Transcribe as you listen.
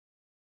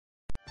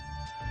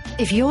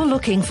If you're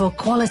looking for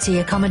quality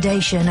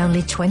accommodation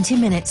only 20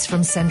 minutes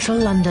from central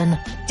London,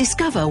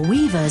 discover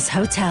Weavers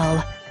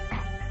Hotel.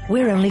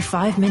 We're only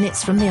 5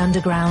 minutes from the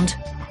Underground,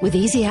 with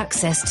easy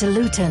access to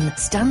Luton,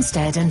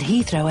 Stansted and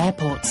Heathrow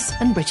airports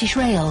and British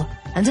Rail,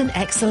 and an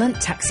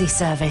excellent taxi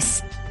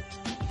service.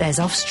 There's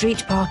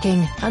off-street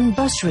parking and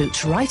bus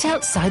routes right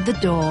outside the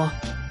door.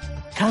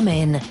 Come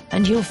in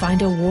and you'll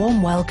find a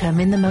warm welcome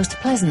in the most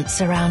pleasant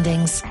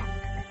surroundings,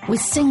 with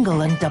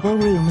single and double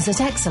rooms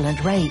at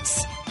excellent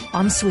rates.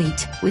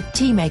 Ensuite, with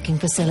tea-making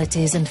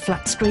facilities and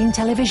flat-screen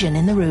television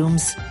in the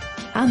rooms.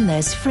 And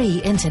there's free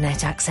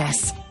internet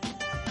access.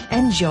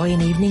 Enjoy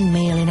an evening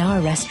meal in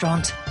our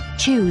restaurant,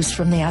 choose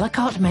from the a la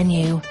carte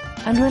menu,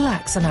 and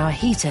relax on our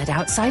heated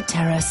outside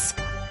terrace.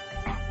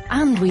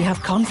 And we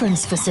have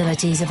conference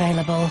facilities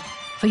available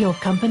for your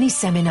company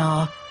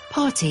seminar,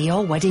 party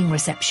or wedding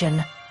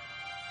reception.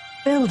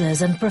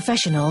 Builders and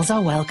professionals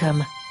are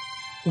welcome.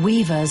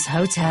 Weavers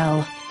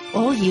Hotel.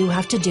 All you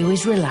have to do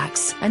is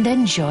relax and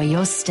enjoy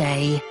your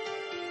stay.